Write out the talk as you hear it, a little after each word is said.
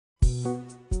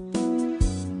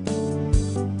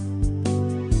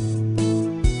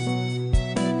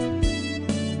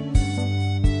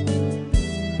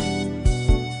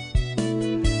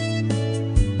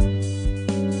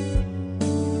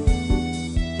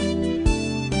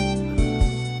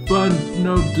Fun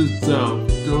note to self,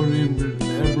 don't even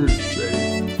ever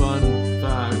say fun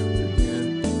fact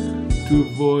again, to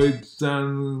avoid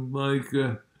sounding like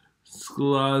a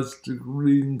Scholastic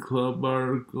Reading Club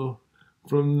article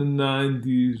from the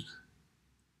 90s.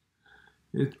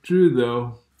 It's true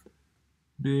though,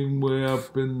 being way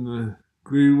up in the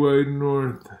Great White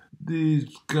North,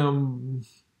 these come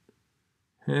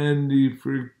handy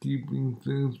for keeping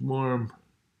things warm.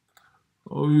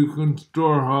 Oh, you can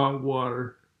store hot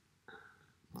water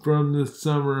from the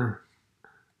summer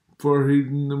for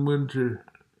heating the winter,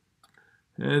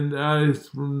 and ice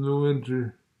from the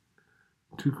winter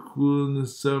to cool in the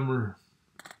summer.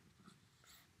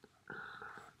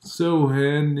 So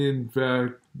handy, in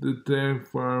fact, the tank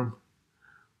farm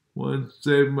once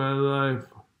saved my life.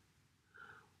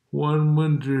 One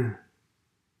winter,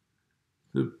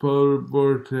 the polar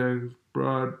vortex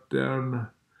brought down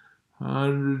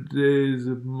 100 days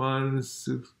of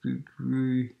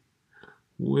 -60-degree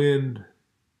wind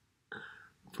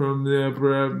from the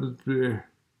upper atmosphere.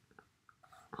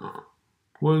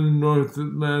 When the North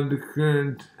Atlantic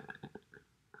current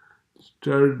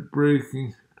started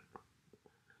breaking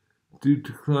due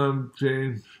to climate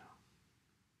change.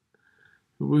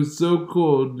 It was so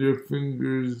cold your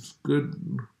fingers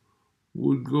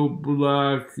would go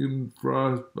black in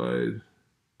frostbite.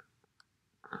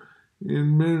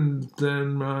 In minutes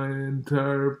then my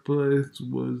entire place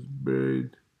was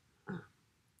buried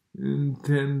in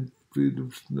 10 feet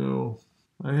of snow.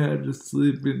 I had to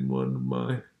sleep in one of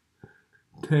my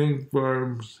tank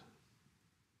farms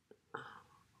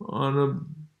on a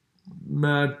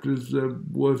mattress of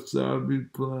wasabi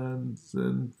plants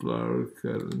and flower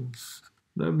cuttings.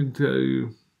 Let me tell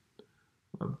you,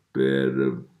 a bed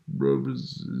of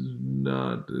roses is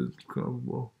not as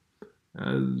comfortable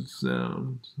as it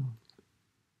sounds.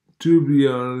 To be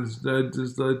honest, I'd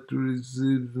just like to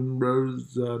receive some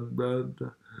roses on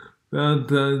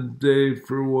Valentine's Day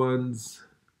for once.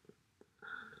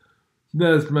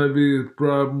 That's my biggest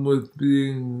problem with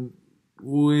being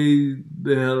way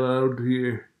the hell out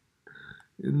here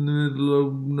in the middle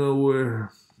of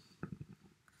nowhere.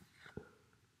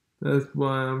 That's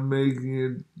why I'm making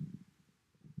it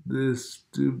this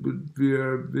stupid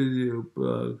VR video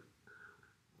blog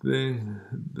thing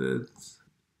that's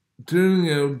turning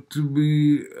out to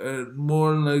be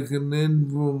more like an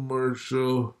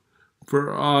infomercial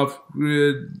for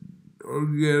off-grid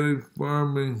organic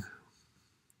farming.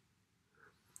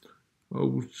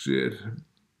 Oh shit,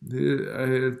 I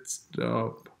hit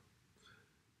stop.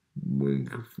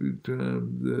 Wink a few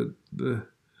times at the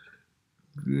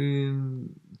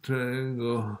green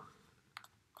triangle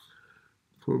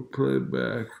for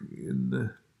playback in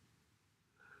the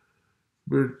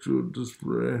virtual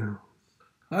display.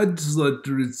 I'd just like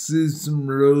to receive some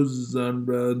roses on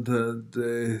Valentine's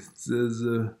Day, says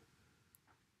a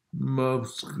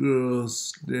mouse girl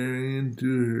staring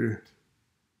into her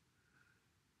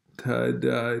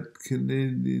tie-dyed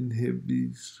Canadian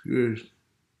hippie skirt,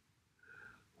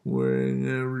 wearing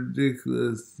a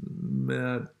ridiculous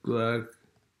matte black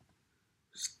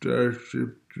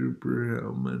Starship Trooper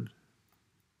helmet.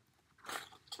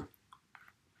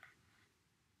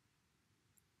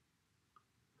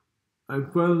 I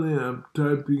finally am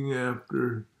typing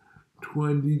after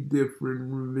 20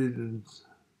 different revisions.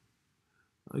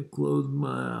 I close my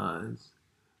eyes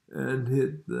and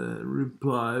hit the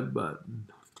reply button.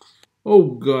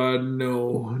 Oh God,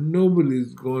 no.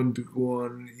 Nobody's going to go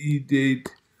on an e-date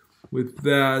with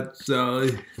that,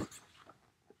 Sally.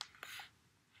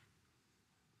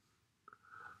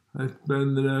 I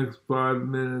spend the next 5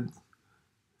 minutes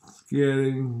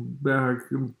scanning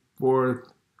back and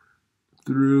forth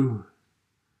through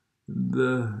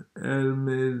the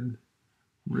animated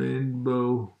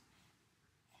rainbow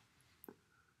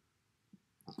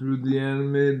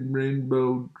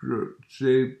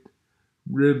shaped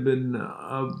ribbon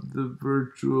of the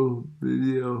virtual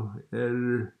video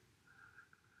editor,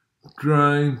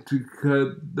 trying to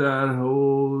cut that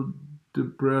whole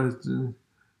depressing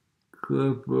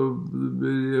clip of the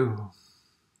video.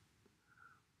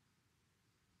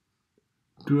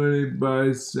 20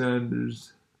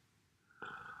 bystanders.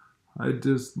 I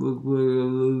just look like a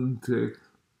lunatic,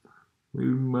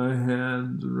 waving my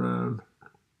hands around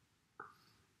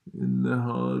in the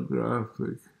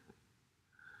holographic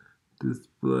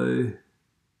display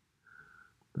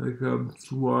like I'm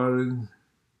swatting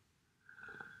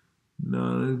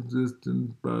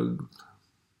non-existent bugs.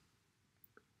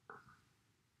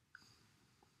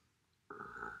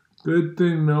 Good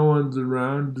thing no one's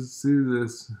around to see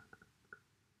this.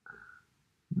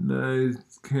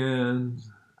 Nice cans.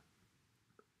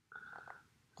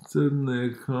 Suddenly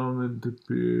a comment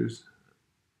appears.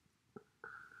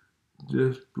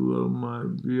 just below my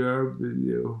VR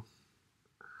video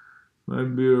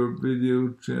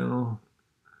channel.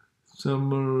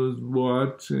 Someone was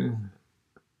watching.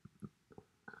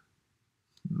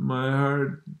 My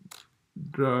heart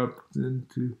dropped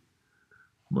into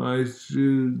my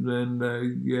shoes, and I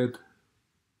get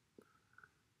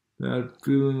that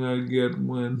feeling I get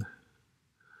when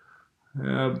I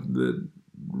have the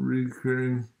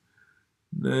recurring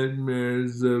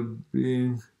nightmares of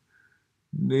being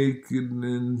naked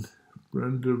in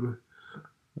front of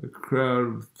a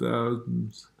crowd of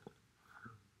thousands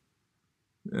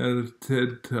at a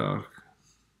TED Talk.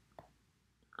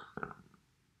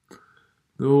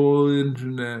 The whole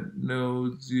internet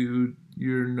knows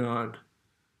you're not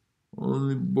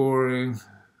only boring,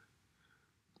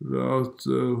 but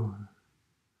also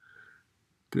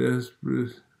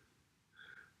desperate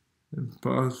and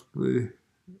possibly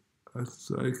a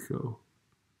psycho.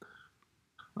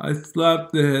 I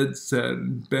slap the headset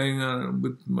and bang on it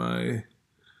with my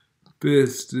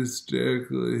fist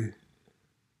hysterically,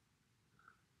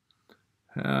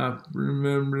 half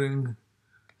remembering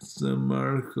some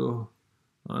article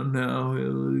on how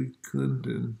Hillary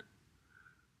Clinton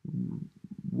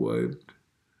wiped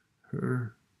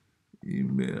her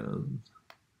emails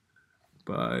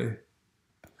by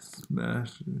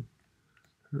smashing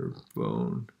her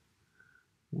phone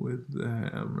with the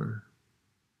hammer.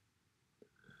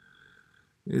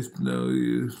 It's no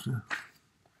use.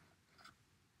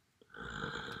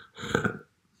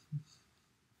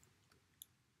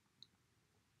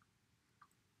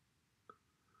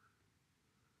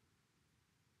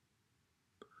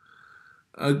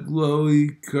 A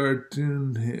glowy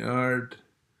cartoon art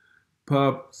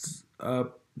pops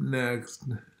up next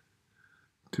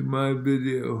to my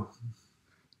video.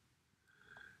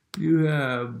 You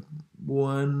have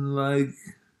one like,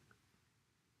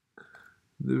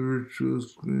 the virtual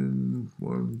screen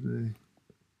informs me.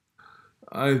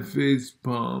 I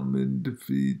facepalm in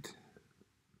defeat.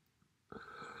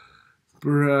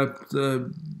 Perhaps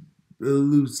I've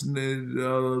hallucinated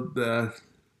all of that.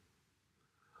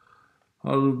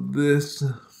 All of this.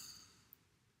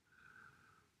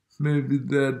 Maybe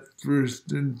that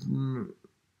first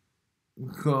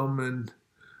comment.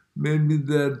 Maybe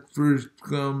that first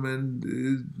comment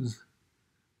is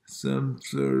some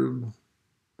sort of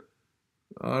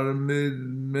automated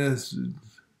message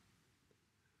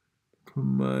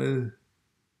from my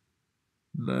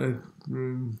live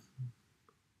stream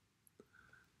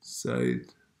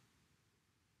site,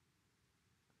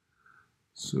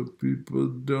 so people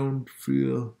don't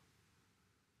feel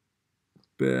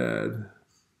bad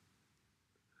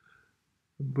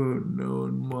about no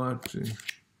one watching.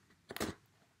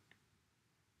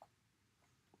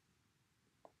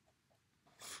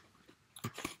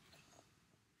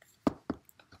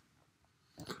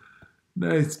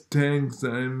 Nice tanks,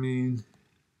 I mean.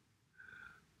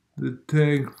 The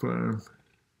tank farm.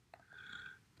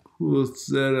 Cool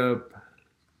setup.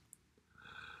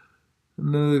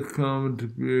 Another comment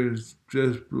appears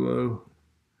just below,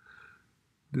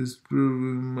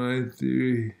 disproving my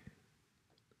theory.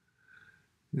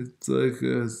 It's like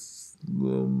a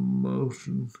slow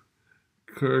motion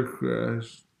car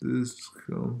crash. This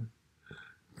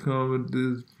comment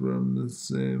is from the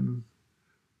same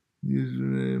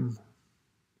username,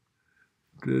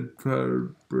 Dread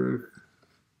Powdered Brick.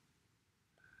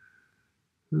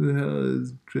 Who the hell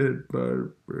is Dread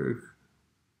Powdered Brick?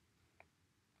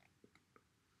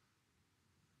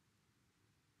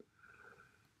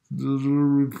 The little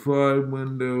reply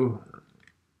window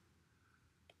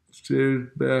stares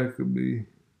back at me,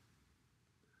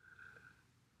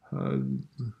 hugs,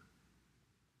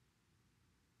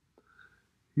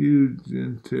 huge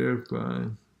and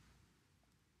terrifying.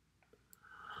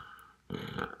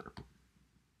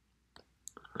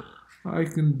 I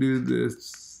can do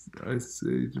this, I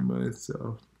say to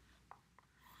myself,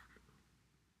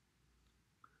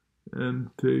 and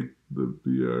take the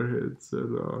VR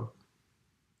headset off,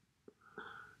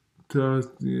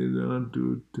 tossing it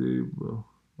onto a table,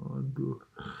 onto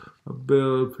a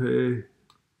bale of hay.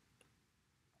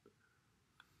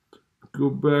 Go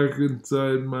back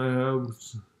inside my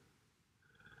house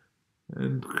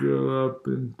and curl up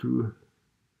into a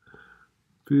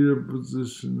fetal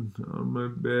position on my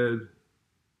bed.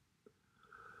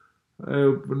 I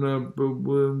open up a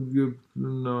William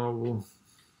Gibson novel